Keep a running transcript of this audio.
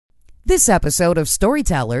This episode of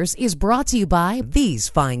Storytellers is brought to you by these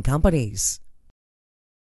fine companies.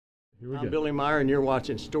 I'm Billy Meyer, and you're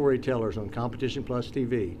watching Storytellers on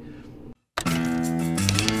CompetitionPlusTV.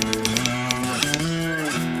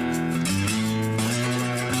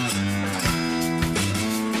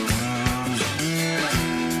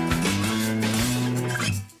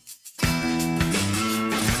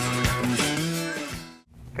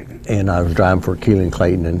 And I was driving for Keelan,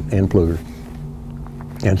 Clayton, and Pfluger.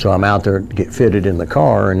 And so I'm out there to get fitted in the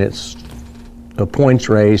car, and it's a points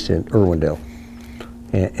race in Irwindale.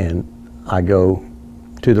 And I go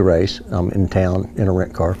to the race. I'm in town in a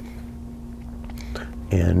rent car.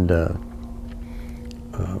 And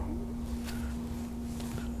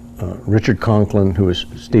Richard Conklin, who was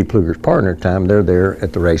Steve Pfluger's partner at the time, they're there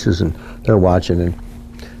at the races, and they're watching. And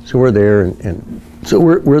so we're there, and so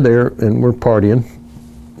we're there, and we're partying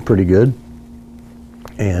pretty good.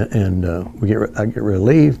 And I get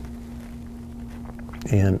relieved,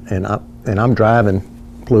 and I'm driving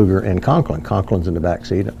Pfluger and Conklin. Conklin's in the back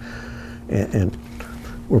seat, and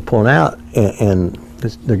we're pulling out, and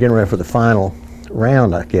they're getting ready for the final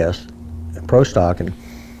round, I guess, pro stock, and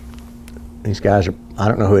these guys are, I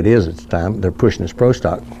don't know who it is at the time, they're pushing this pro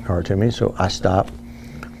stock car to me, so I stop,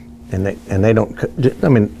 and they don't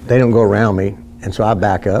go around me, and so I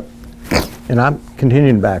back up, and I'm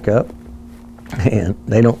continuing to back up. And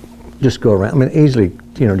they don't just go around. I mean, easily,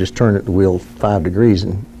 just turn the wheel 5 degrees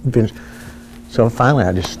and finish. So finally,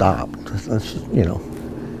 I just stopped.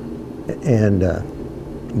 And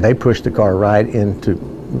they pushed the car right into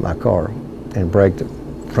my car and braked the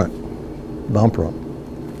front bumper up.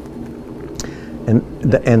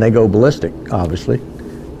 And they go ballistic, obviously.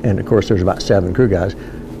 And of course, there's about 7 crew guys,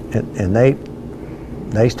 and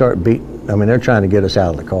they start beating. I mean, they're trying to get us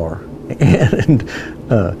out of the car, and.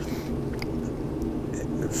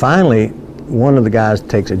 Finally, one of the guys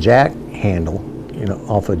takes a jack handle,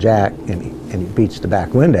 off a jack, and he beats the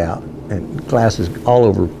back window out, and glass is all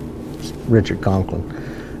over Richard Conklin.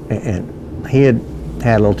 And he had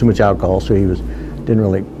a little too much alcohol, so didn't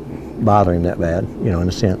really bother him that bad, in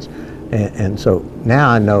a sense. And so now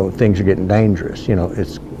I know things are getting dangerous.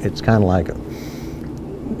 It's kind of like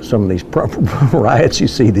some of these riots you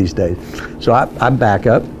see these days. So I back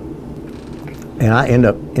up, and I end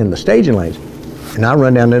up in the staging lanes. And I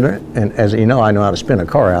run down there, and as you know, I know how to spin a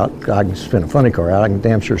car out. I can spin a funny car out. I can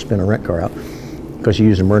damn sure spin a rent car out because you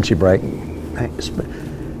use an emergency brake.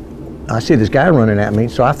 I see this guy running at me,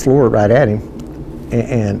 so I floor it right at him,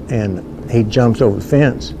 and he jumps over the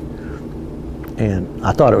fence. And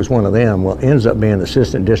I thought it was one of them. Well, it ends up being the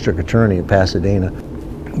assistant district attorney in Pasadena.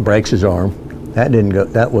 Breaks his arm. That didn't go.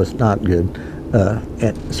 That was not good.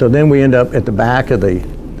 And so then we end up at the back of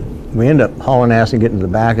we end up hauling ass and getting to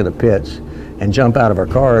the back of the pits, and jump out of our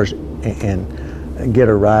cars and get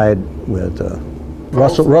a ride with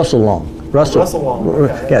Russell Long. Russell Long.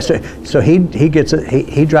 Okay. Yeah. So he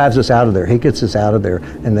drives us out of there. He gets us out of there,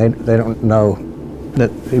 and they don't know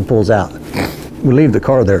that he pulls out. We leave the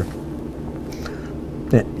car there,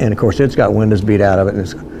 and of course it's got windows beat out of it.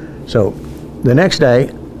 And so the next day,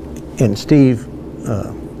 and Steve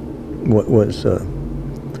was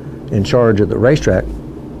in charge of the racetrack.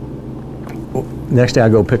 Next day I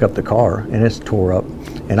go pick up the car, and it's tore up.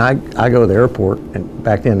 And I go to the airport, and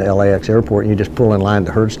back then the LAX airport, and you just pull in line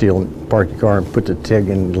to herd steel and park your car and put the TIG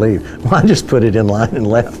in and leave. Well, I just put it in line and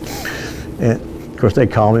left. And of course they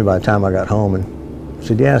called me by the time I got home and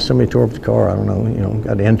said, yeah, somebody tore up the car, I don't know,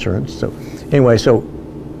 got insurance. So anyway, so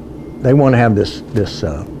they want to have this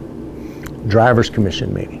driver's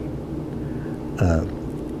commission meeting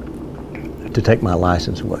to take my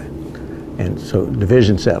license away. And so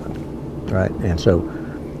Division 7. Right, and so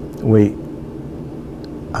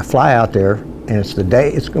I fly out there, and it's going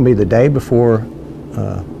to be the day before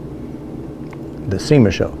the SEMA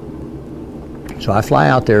show. So I fly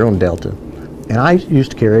out there on Delta, and I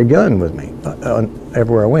used to carry a gun with me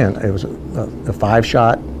everywhere I went. It was a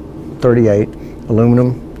 5-shot, 38,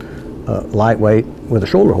 aluminum, lightweight with a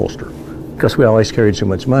shoulder holster, because we always carried so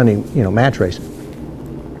much money, match racing.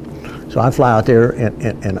 So I fly out there,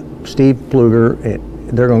 and Steve Pfluger,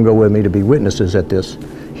 they're going to go with me to be witnesses at this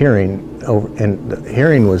hearing. And the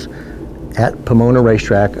hearing was at Pomona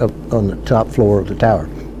Racetrack up on the top floor of the tower.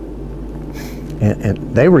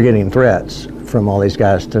 And they were getting threats from all these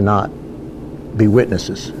guys to not be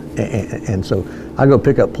witnesses. And so I go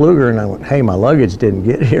pick up Pfluger, and I went, hey, my luggage didn't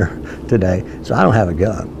get here today, so I don't have a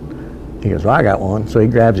gun. He goes, well, I got one. So he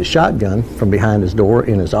grabs his shotgun from behind his door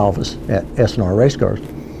in his office at S&R Race Cars.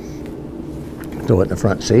 Throw it in the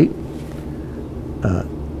front seat.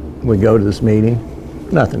 We go to this meeting.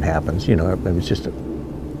 Nothing happens, it was just a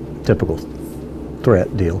typical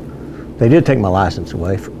threat deal. They did take my license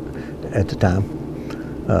away at the time.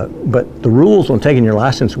 But the rules on taking your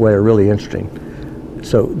license away are really interesting.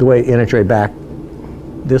 So the way NHRA back,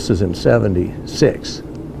 this is in '76.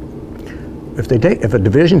 If a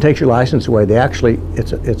division takes your license away, they actually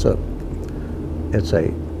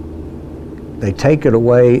they take it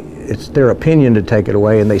away. It's their opinion to take it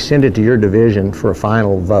away, and they send it to your division for a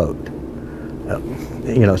final vote.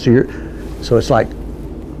 You know, so it's like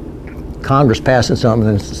Congress passing something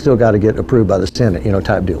and it's still got to get approved by the Senate, you know,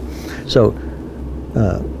 type deal. So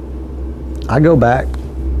I go back,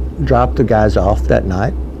 drop the guys off that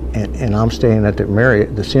night, and I'm staying at the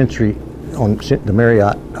Marriott, the Century, on the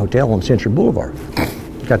Marriott Hotel on Century Boulevard.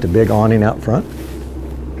 Got the big awning out front.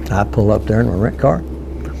 I pull up there in my rent car,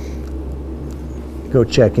 go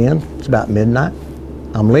check in. It's about midnight.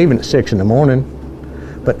 I'm leaving at 6 in the morning,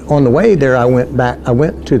 but on the way there, I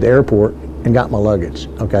went to the airport and got my luggage.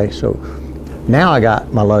 Okay, so now I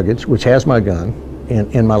got my luggage, which has my gun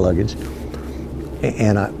in my luggage,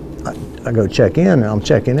 and I go check in, and I'm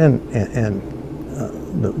checking in, and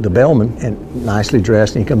the bellman, and nicely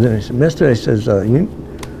dressed, and he comes in and he says, "Mister," he says, you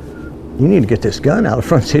need to get this gun out of the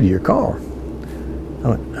front seat of your car." I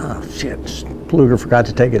went, "Oh shit, Pluger forgot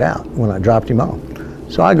to take it out when I dropped him off."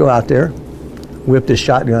 So I go out there, whip this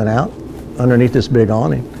shotgun out underneath this big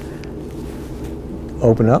awning,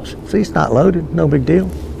 open up, see it's not loaded, no big deal.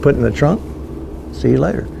 Put it in the trunk, see you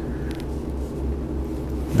later.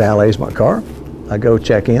 Valets my car, I go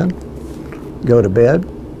check in, go to bed,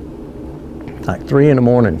 like 3 in the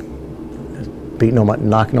morning,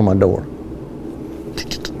 knocking on my door.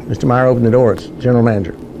 "Mr. Meyer, open the door, it's general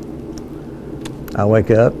manager." I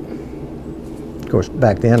wake up, of course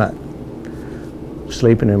back then I was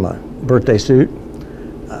sleeping in my birthday suit.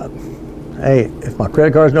 "Hey, if my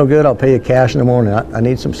credit card's no good, I'll pay you cash in the morning. I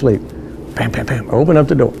need some sleep." Bam, bam, bam, open up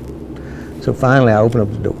the door. So finally I open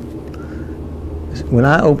up the door. When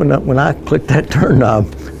I clicked that turn knob,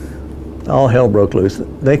 all hell broke loose.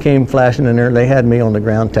 They came flashing in there. They had me on the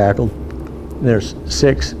ground tackled. There's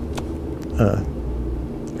 6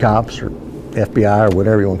 cops or FBI or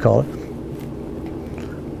whatever you want to call it.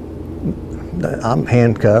 I'm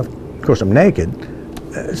handcuffed. Of course, I'm naked.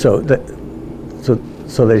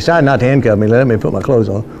 So they decided not to handcuff me, let me put my clothes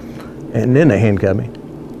on, and then they handcuff me.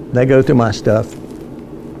 They go through my stuff,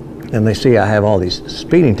 and they see I have all these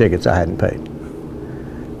speeding tickets I hadn't paid.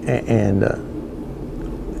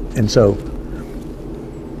 And so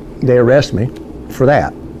they arrest me for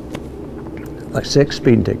that, like 6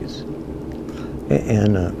 speeding tickets.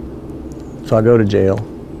 So I go to jail,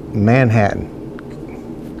 Manhattan.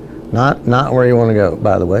 Not where you want to go,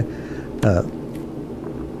 by the way.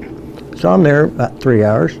 So I'm there about 3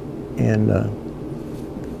 hours, and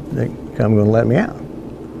they come going to let me out.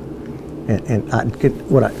 And I get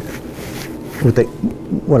what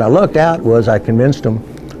I looked at was I convinced them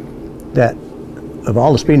that of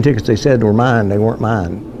all the speeding tickets they said were mine, they weren't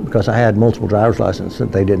mine, because I had multiple driver's licenses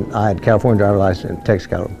that they didn't. I had California driver's license and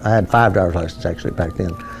Texas. I had 5 driver's licenses actually back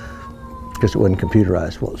then, because it wasn't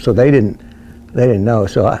computerized. Well, so they didn't know.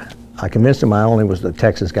 So I convinced them I only was the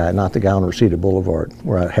Texas guy, not the guy on Reseda Boulevard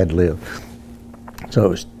where I had to live.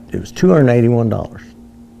 So it was $281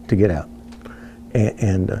 to get out,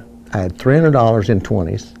 and I had $300 in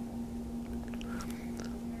 20s,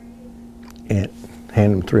 and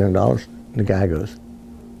hand him $300. The guy goes,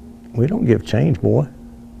 "We don't give change, boy."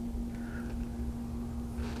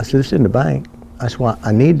 I said, "This is in the bank." I said, "Well,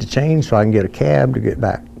 I need the change so I can get a cab to get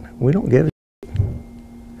back. We don't give it."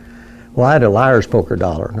 Well, I had a liar's poker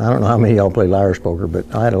dollar. I don't know how many of y'all play liar's poker, but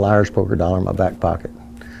I had a liar's poker dollar in my back pocket.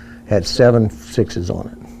 Had 7 6s on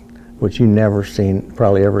it, which you never seen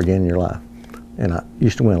probably ever again in your life. And I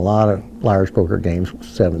used to win a lot of liar's poker games with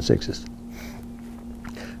 7 6s.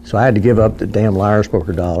 So I had to give up the damn liar's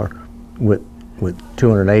poker dollar with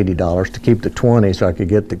 $280 to keep the 20 so I could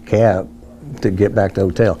get the cab to get back to the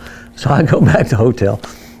hotel. So I go back to the hotel,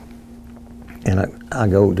 and I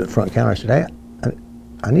go to the front counter. I said, "Hey,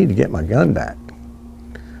 I need to get my gun back."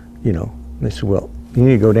 You know, they said, "Well, you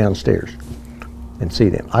need to go downstairs and see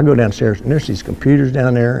them." I go downstairs, and there's these computers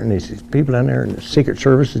down there, and there's these people down there, and the Secret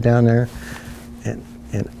Service is down there.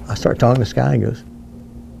 And I start talking to this guy, and he goes,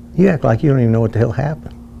 "You act like you don't even know what the hell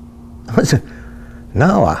happened." I said,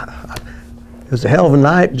 "No, it was a hell of a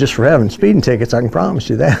night just for having speeding tickets, I can promise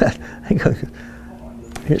you that." He goes,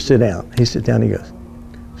 "Here, sit down." He sits down, he goes,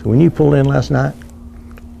 "So when you pulled in last night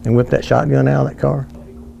and whipped that shotgun out of that car,"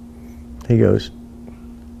 he goes,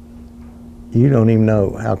 "you don't even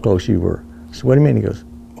know how close you were." So what do you mean? He goes,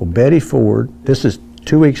 "Well, Betty Ford," this is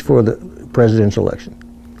 2 weeks before the presidential election,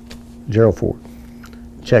 Gerald Ford,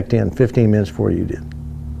 checked in 15 minutes before you did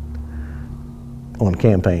on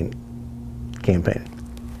campaign campaigning.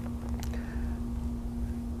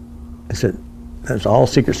 I said, there's all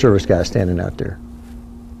Secret Service guys standing out there.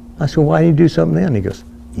 I said, why didn't you do something then? He goes,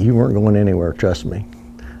 you weren't going anywhere, trust me.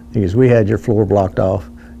 He goes, we had your floor blocked off.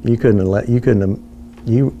 You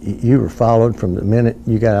were followed from the minute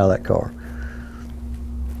you got out of that car.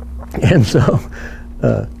 And so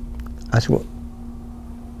I said, well,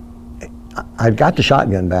 I got the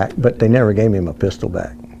shotgun back, but they never gave me my pistol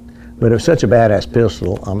back. But it was such a badass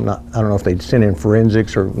pistol, I don't know if they'd sent in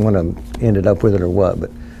forensics or one of them ended up with it or what, but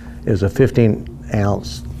it was a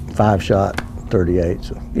 15-ounce, 5-shot 38.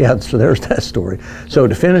 So yeah, so there's that story. So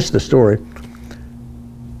to finish the story,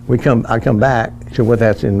 I come back, so what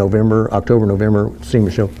that's in October, November,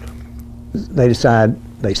 SEMA show. They decide,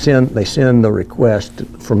 they send the request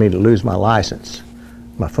for me to lose my license,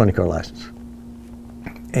 my funny car license.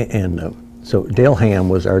 And so Dale Ham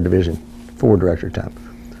was our Division 4 director at the time.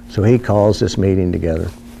 So he calls this meeting together.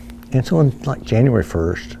 And so on like January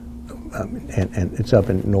 1st, and it's up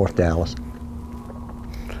in North Dallas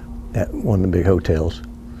at one of the big hotels.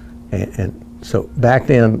 And so back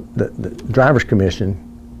then, the driver's commission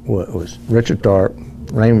was Richard Tharp,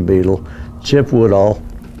 Raymond Beadle, Chip Woodall,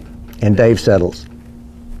 and Dave Settles.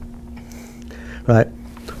 Right?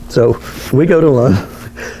 So we go to lunch.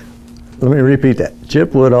 Let me repeat that.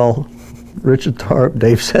 Chip Woodall, Richard Tharp,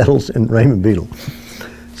 Dave Settles, and Raymond Beadle.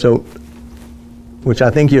 So, which I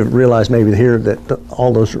think you've realized maybe here that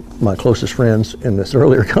all those are my closest friends in this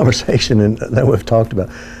earlier conversation and that we've talked about.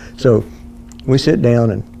 So we sit down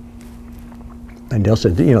and Dale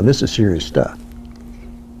said, you know, this is serious stuff.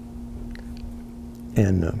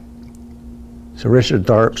 And so Richard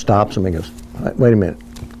Tharp stops him and goes, wait a minute,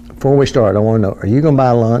 before we start, I want to know, are you going to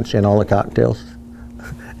buy lunch and all the cocktails?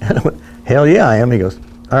 And I went, hell yeah, I am. He goes,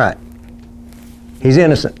 all right, he's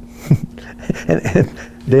innocent. and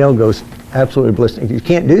Dale goes, absolutely blistering. You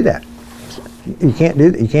can't do that. You can't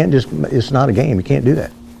do that. You can't just, it's not a game. You can't do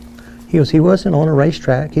that. He goes, he wasn't on a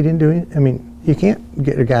racetrack. He didn't do anything. I mean, you can't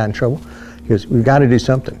get a guy in trouble. He goes, we've got to do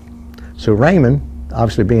something. So Raymond,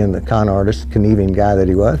 obviously being the con artist, conniving guy that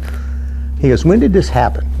he was, he goes, when did this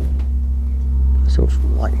happen? So it's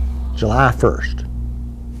like July 1st.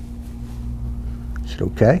 I said,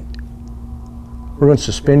 okay. We're going to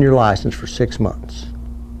suspend your license for 6 months.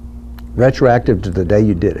 Retroactive to the day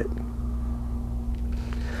you did it.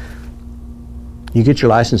 You get your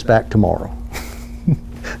license back tomorrow.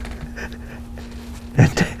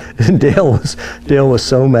 And Dale was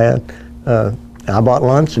so mad. I bought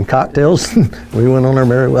lunch and cocktails. We went on our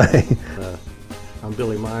merry way. I'm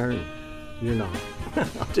Billy Meyer. You're not.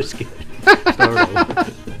 I'm just kidding.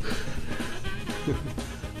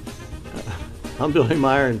 I'm Billy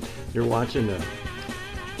Meyer, and you're watching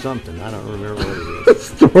something. I don't remember what it is.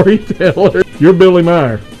 Storyteller. You're Billy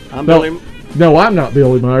Meyer. No, I'm not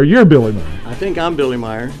Billy Meyer. You're Billy Meyer. I think I'm Billy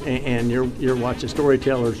Meyer, and you're watching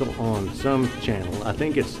Storytellers on some channel. I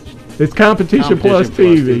think it's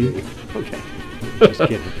CompetitionPlusTV. Okay. Just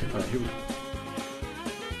kidding.